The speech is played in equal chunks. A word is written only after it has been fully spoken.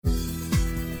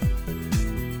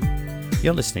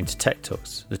You're listening to Tech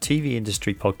Talks, the TV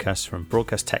industry podcast from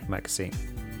Broadcast Tech Magazine.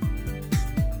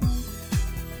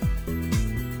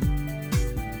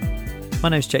 My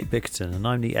name's Jake Bickerton and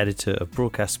I'm the editor of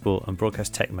Broadcast Sport and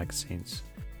Broadcast Tech magazines.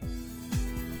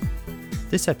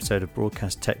 This episode of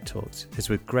Broadcast Tech Talks is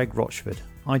with Greg Rochford,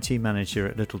 IT manager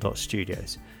at Little Dot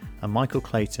Studios, and Michael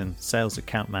Clayton, sales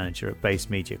account manager at Base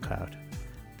Media Cloud.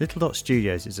 Little Dot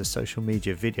Studios is a social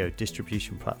media video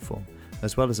distribution platform,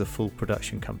 as well as a full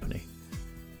production company.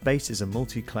 Base is a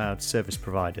multi-cloud service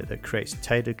provider that creates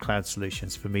tailored cloud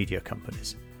solutions for media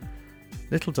companies.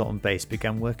 Little Dot and Base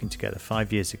began working together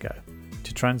 5 years ago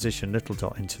to transition Little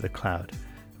Dot into the cloud,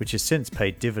 which has since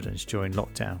paid dividends during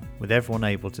lockdown, with everyone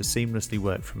able to seamlessly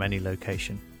work from any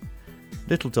location.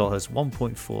 Little Dot has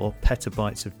 1.4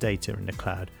 petabytes of data in the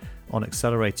cloud on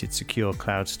accelerated secure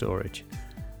cloud storage.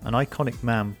 An iconic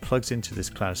MAM plugs into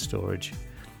this cloud storage,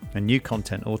 and new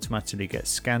content automatically gets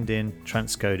scanned in,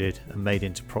 transcoded, and made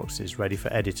into proxies ready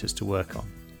for editors to work on.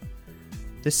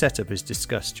 This setup is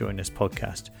discussed during this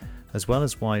podcast, as well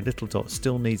as why Little Dot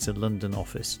still needs a London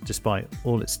office despite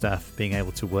all its staff being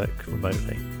able to work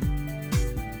remotely.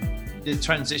 The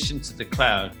transition to the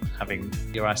cloud, having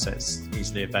your assets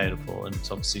easily available and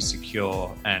obviously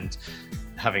secure, and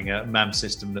having a MAM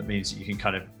system that means that you can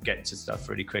kind of get to stuff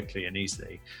really quickly and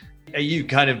easily. Are you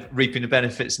kind of reaping the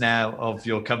benefits now of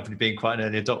your company being quite an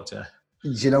early adopter? Do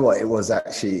you know what? It was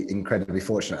actually incredibly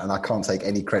fortunate, and I can't take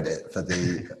any credit for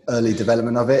the early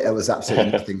development of it. It was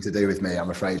absolutely nothing to do with me,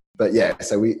 I'm afraid. But yeah,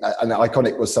 so and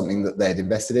Iconic was something that they had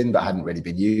invested in, but hadn't really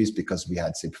been used because we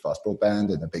had super fast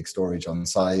broadband and a big storage on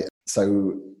site.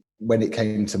 So when it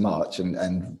came to March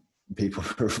and people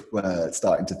were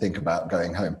starting to think about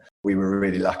going home, we were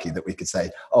really lucky that we could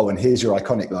say, oh, and here's your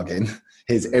Iconic login.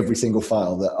 Here's every single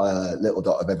file that Little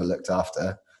Dot have ever looked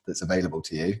after that's available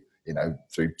to you, you know,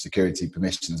 through security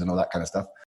permissions and all that kind of stuff.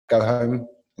 Go home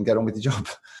and get on with your job.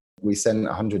 We sent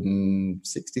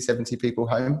 160, 70 people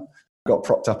home, got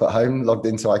propped up at home, logged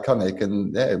into Iconic,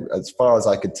 and yeah, as far as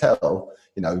I could tell,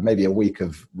 you know, maybe a week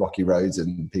of rocky roads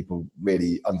and people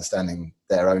really understanding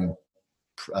their own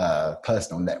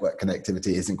personal network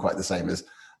connectivity isn't quite the same as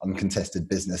uncontested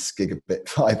business gigabit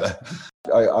fiber.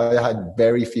 I had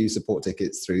very few support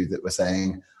tickets through that were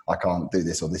saying, I can't do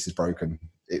this or this is broken.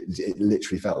 It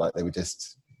literally felt like they were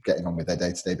just getting on with their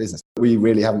day-to-day business. We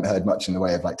really haven't heard much in the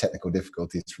way of like technical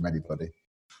difficulties from anybody.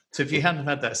 So if you hadn't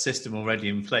had that system already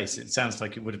in place, it sounds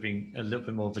like it would have been a little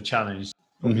bit more of a challenge.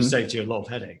 Probably saved you a lot of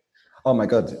headache. Oh my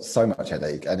God, so much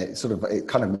headache. And it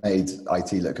kind of made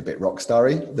IT look a bit rock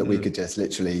starry that we could just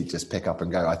literally just pick up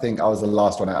and go. I think I was the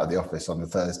last one out of the office on the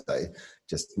Thursday,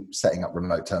 just setting up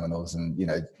remote terminals and, you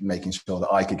know, making sure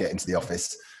that I could get into the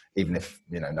office, even if,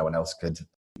 you know, no one else could.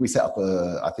 We set up,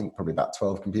 I think probably about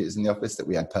 12 computers in the office that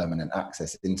we had permanent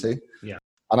access into. Yeah.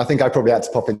 And I think I probably had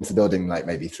to pop into the building like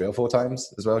maybe 3 or 4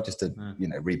 times as well, just to, you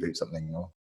know, reboot something.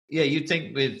 Yeah, you'd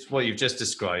think with what you've just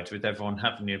described, with everyone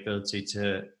having the ability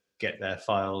to get their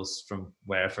files from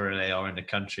wherever they are in the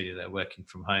country, they're working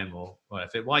from home or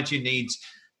whatever. Why do you need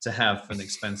to have an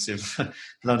expensive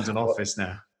London office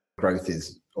now? Growth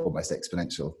is almost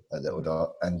exponential at Little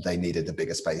Dot, and they needed a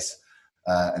bigger space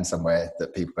and somewhere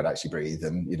that people could actually breathe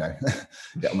and, you know,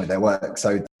 get on with their work.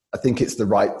 So I think it's the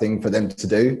right thing for them to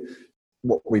do.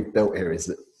 What we've built here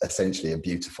is essentially a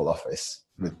beautiful office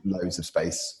with loads of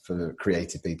space for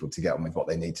creative people to get on with what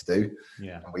they need to do.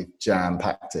 Yeah. And we've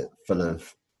jam-packed it full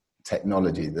of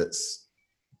technology that's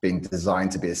been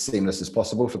designed to be as seamless as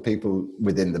possible for people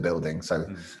within the building. So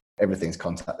everything's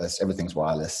contactless, everything's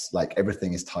wireless, like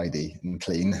everything is tidy and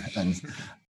clean. And,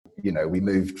 you know, we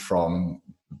moved from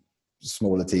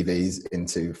smaller TVs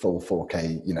into full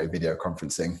 4K, you know, video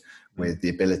conferencing with the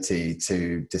ability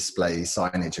to display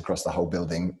signage across the whole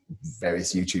building,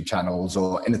 various YouTube channels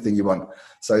or anything you want.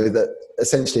 So that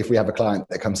essentially if we have a client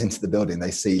that comes into the building, they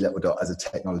see Little Dot as a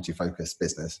technology focused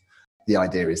business. The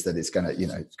idea is that it's going to, you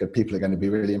know, people are going to be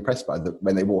really impressed by that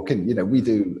when they walk in. You know, we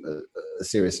do a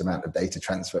serious amount of data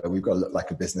transfer. We've got to look like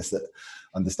a business that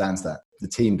understands that. The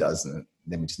team does, and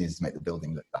then we just need to make the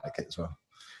building look like it as well.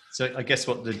 So I guess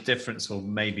what the difference will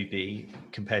maybe be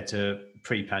compared to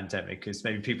pre-pandemic is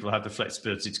maybe people have the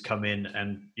flexibility to come in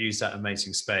and use that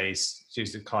amazing space,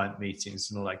 use the client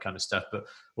meetings and all that kind of stuff. But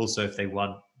also if they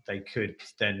want, they could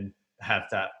then have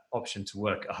that option to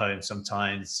work at home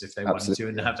sometimes if they wanted to,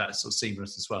 and have that sort of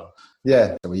seamless as well.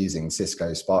 Yeah, so we're using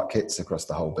Cisco Spark kits across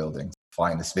the whole building.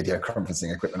 Finest video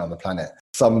conferencing equipment on the planet.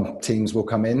 Some teams will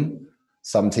come in,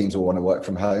 some teams will want to work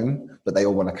from home, but they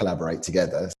all want to collaborate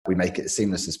together. We make it as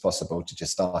seamless as possible to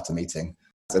just start a meeting,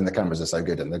 And the cameras are so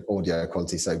good and the audio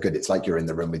quality is so good. It's like you're in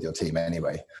the room with your team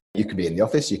anyway. You can be in the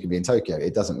office, you can be in Tokyo.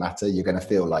 It doesn't matter. You're going to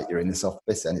feel like you're in this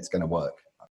office and it's going to work.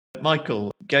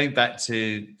 Michael, going back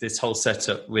to this whole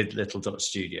setup with Little Dot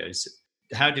Studios,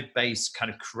 how did Base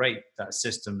kind of create that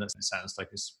system that sounds like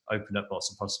it's opened up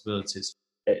lots of possibilities?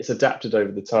 It's adapted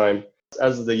over the time.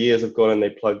 As the years have gone and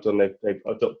they've plugged on, they've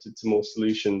adopted to more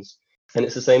solutions. And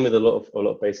it's the same with a lot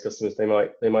of Base customers.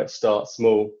 They might start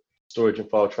small. Storage and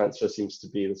file transfer seems to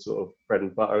be the sort of bread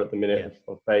and butter at the minute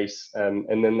of Base.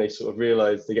 And then they sort of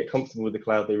realize, they get comfortable with the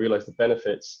cloud, they realize the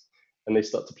benefits, and they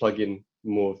start to plug in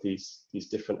more of these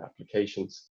different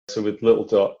applications. So with Little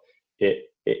Dot,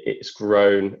 it's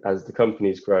grown as the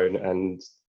company's grown. And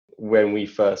when we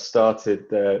first started,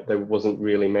 there wasn't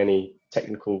really many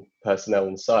technical personnel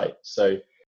on site. So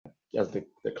as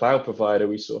the cloud provider,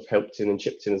 we sort of helped in and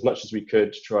chipped in as much as we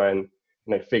could to try and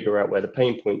figure out where the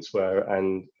pain points were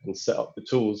and set up the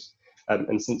tools.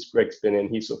 And since Greg's been in,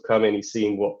 he's sort of come in, he's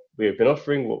seen what we've been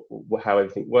offering, how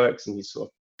everything works, and he's sort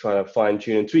of trying to fine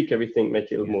tune and tweak everything,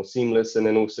 make it a little more seamless, and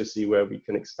then also see where we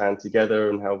can expand together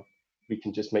and how we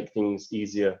can just make things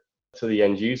easier to the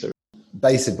end user.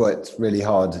 Base had worked really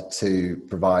hard to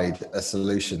provide a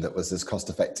solution that was as cost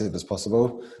effective as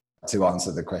possible to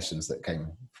answer the questions that came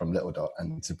from Little Dot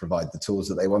and to provide the tools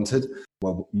that they wanted.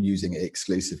 While using it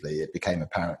exclusively, it became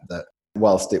apparent that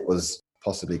whilst it was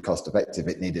possibly cost effective,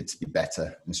 it needed to be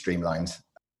better and streamlined.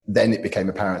 Then it became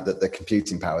apparent that the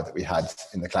computing power that we had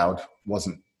in the cloud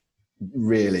wasn't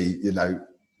really,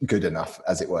 good enough,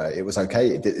 as it were. It was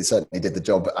okay. It certainly did the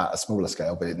job at a smaller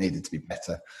scale, but it needed to be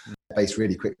better. Base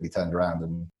really quickly turned around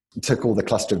and took all the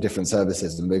cluster of different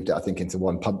services and moved it, I think, into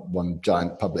one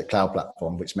giant public cloud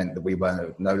platform, which meant that we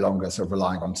were no longer sort of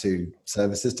relying on two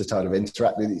services to try to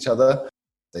interact with each other.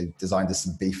 They designed us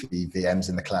some beefy VMs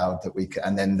in the cloud that we could,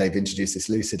 and then they've introduced this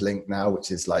Lucid Link now, which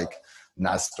is like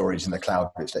NAS storage in the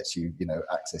cloud, which lets you,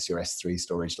 access your S3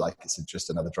 storage like it's just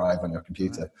another drive on your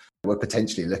computer. We're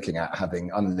potentially looking at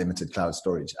having unlimited cloud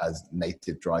storage as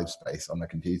native drive space on the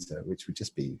computer, which would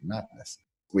just be madness.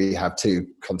 We have 2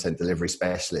 content delivery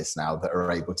specialists now that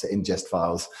are able to ingest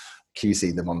files,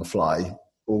 QC them on the fly,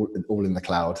 all in the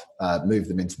cloud, move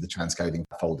them into the transcoding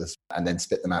folders, and then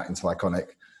spit them out into Iconic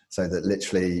so that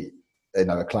literally,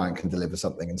 a client can deliver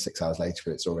something and 6 hours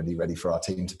later, it's already ready for our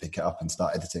team to pick it up and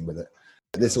start editing with it.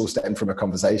 This all stemmed from a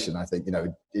conversation, I think,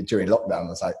 during lockdown. I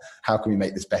was like, how can we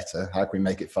make this better? How can we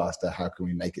make it faster? How can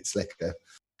we make it slicker?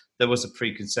 There was a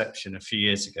preconception a few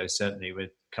years ago, certainly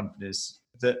with companies,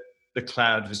 that the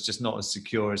cloud was just not as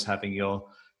secure as having your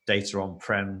data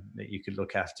on-prem that you could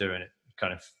look after, and it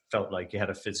kind of felt like you had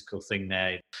a physical thing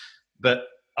there. But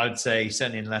I'd say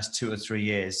certainly in the last 2 or 3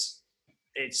 years,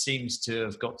 it seems to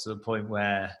have got to the point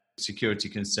where security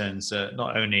concerns are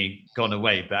not only gone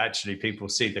away, but actually people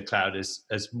see the cloud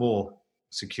as more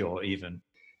secure even.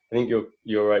 I think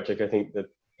you're right, Jake. I think the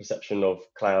perception of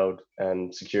cloud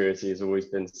and security has always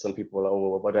been, some people are like,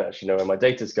 oh, well, I don't actually know where my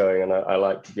data's going, and I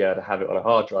like to be able to have it on a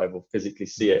hard drive or physically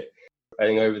see it. I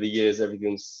think over the years,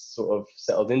 everything's sort of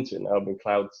settled into it now.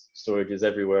 Cloud storage is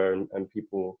everywhere, and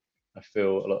people, I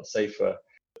feel, a lot safer.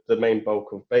 The main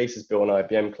bulk of Base is built on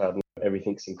IBM Cloud, and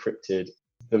everything's encrypted.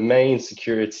 The main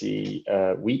security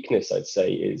weakness, I'd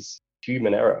say, is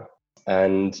human error.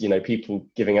 And people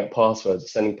giving out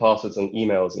passwords, sending passwords on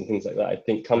emails and things like that. I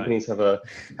think companies have a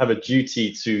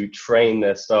duty to train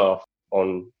their staff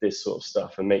on this sort of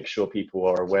stuff and make sure people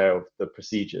are aware of the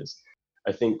procedures.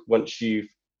 I think once you've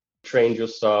trained your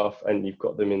staff and you've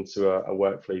got them into a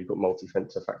workflow, you've got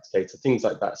multi-factor authenticator, things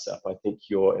like that set up, I think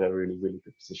you're in a really, really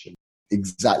good position.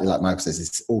 Exactly like Michael says,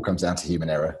 it all comes down to human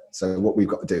error. So what we've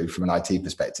got to do from an IT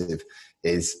perspective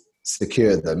is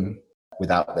secure them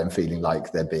without them feeling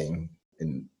like they're being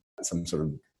in some sort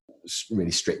of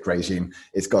really strict regime.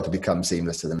 It's got to become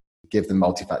seamless to them. Give them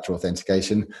multi-factor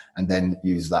authentication and then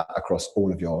use that across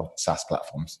all of your SaaS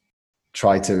platforms.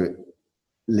 Try to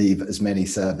leave as many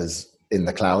servers in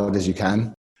the cloud as you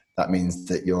can. That means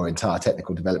that your entire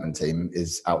technical development team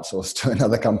is outsourced to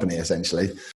another company,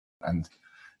 essentially. And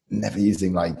never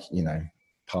using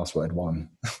password one.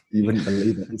 You wouldn't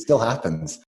believe it. It still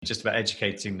happens. Just about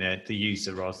educating the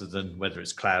user rather than whether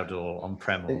it's cloud or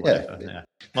on-prem or whatever. Yeah.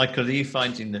 Michael, are you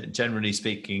finding that generally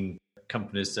speaking,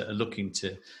 companies that are looking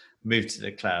to move to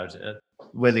the cloud are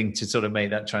willing to sort of make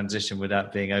that transition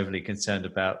without being overly concerned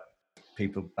about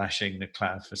people bashing the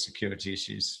cloud for security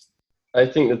issues? I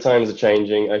think the times are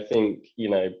changing. I think,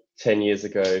 10 years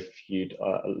ago, if you'd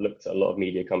looked at a lot of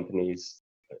media companies,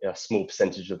 a small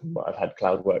percentage of them might have had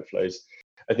cloud workflows.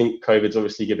 I think COVID's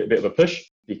obviously given it a bit of a push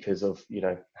because of,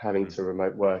 having to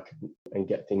remote work and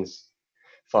get things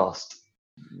fast.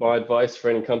 My advice for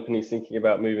any companies thinking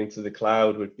about moving to the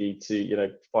cloud would be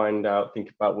to,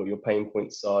 think about what your pain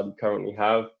points are you currently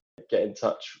have, get in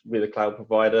touch with a cloud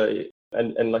provider.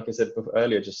 And like I said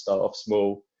earlier, just start off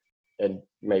small, and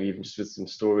maybe even just with some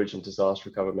storage and disaster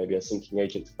recovery, maybe a syncing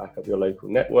agent to back up your local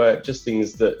network, just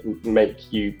things that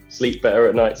make you sleep better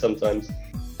at night sometimes.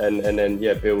 And then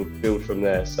build from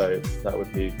there. So that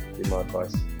would be my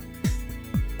advice.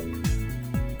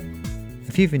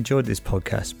 If you've enjoyed this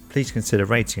podcast, please consider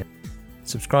rating it.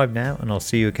 Subscribe now, and I'll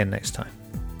see you again next time.